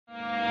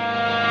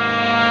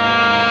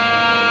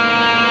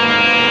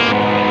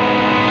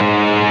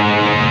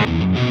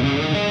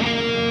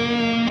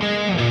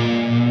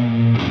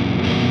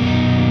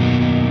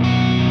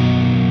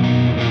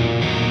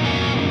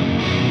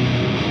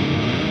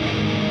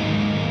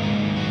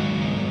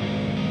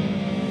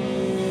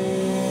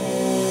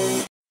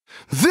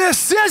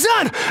This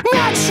isn't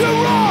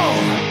natural.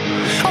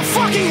 I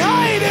fucking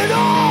hate it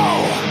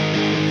all.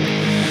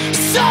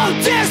 So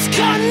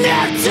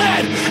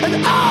disconnected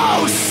and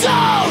oh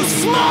so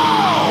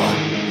small.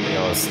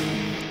 I was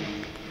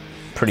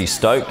pretty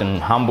stoked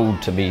and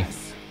humbled to be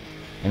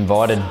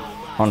invited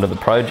onto the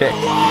project.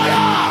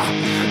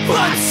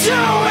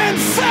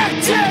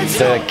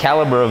 The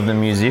calibre of the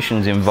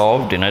musicians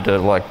involved in it are,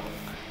 like,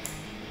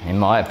 in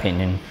my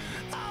opinion,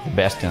 the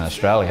best in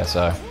Australia,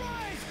 so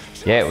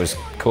yeah, it was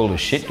cool as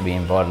shit to be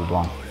invited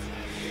along.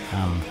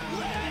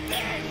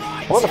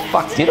 Why the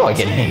fuck did I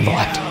get an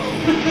invite?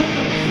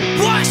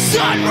 Like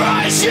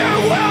sunrise, you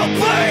will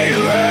be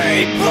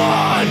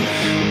reborn.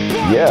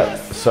 Yeah,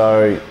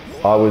 so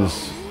I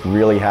was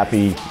really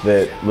happy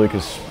that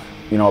Lucas,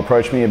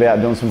 approached me about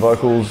doing some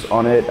vocals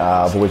on it.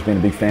 I've always been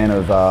a big fan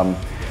of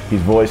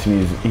his voice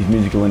and his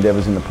musical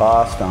endeavours in the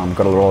past.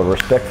 Got a lot of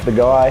respect for the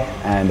guy,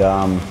 and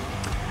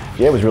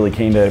yeah, was really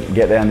keen to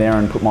get down there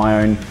and put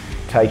my own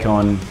take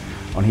on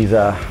his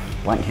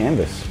blank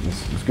canvas.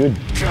 It was good.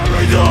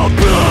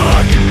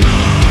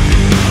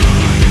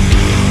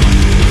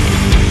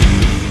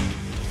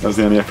 That was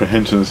the only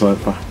apprehension. It's like,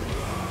 fuck,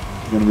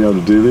 you're going to be able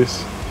to do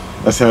this?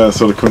 That's how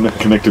sort of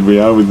connected we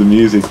are with the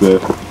music,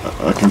 that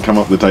I can come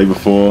up the day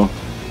before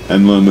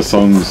and learn the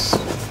songs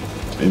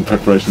in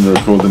preparation to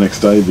record the next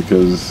day,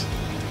 because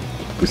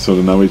we sort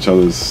of know each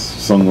other's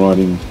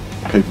songwriting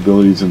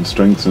capabilities and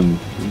strengths and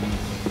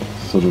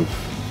sort of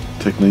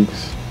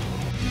techniques.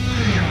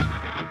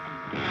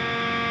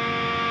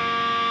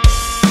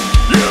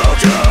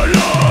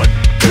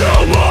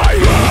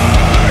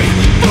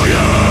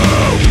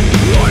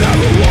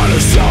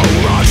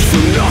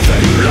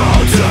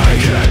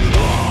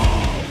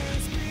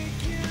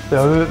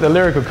 The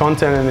lyrical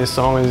content in this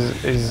song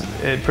is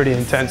pretty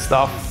intense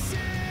stuff.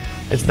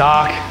 It's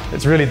dark,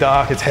 it's really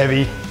dark, it's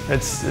heavy.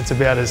 It's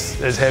about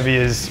as heavy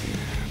as,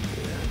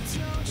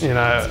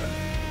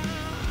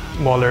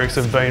 my lyrics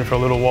have been for a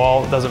little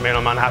while. It doesn't mean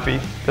I'm unhappy,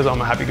 because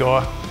I'm a happy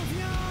guy.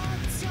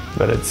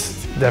 But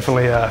it's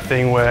definitely a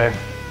thing where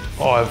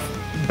I've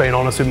been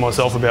honest with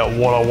myself about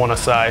what I want to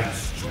say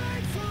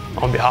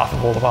on behalf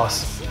of all of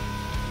us.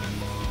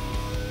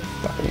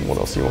 Fucking what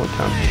else do you want,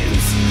 cunt?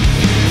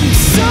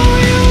 So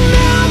you'll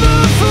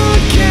never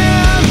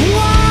forget.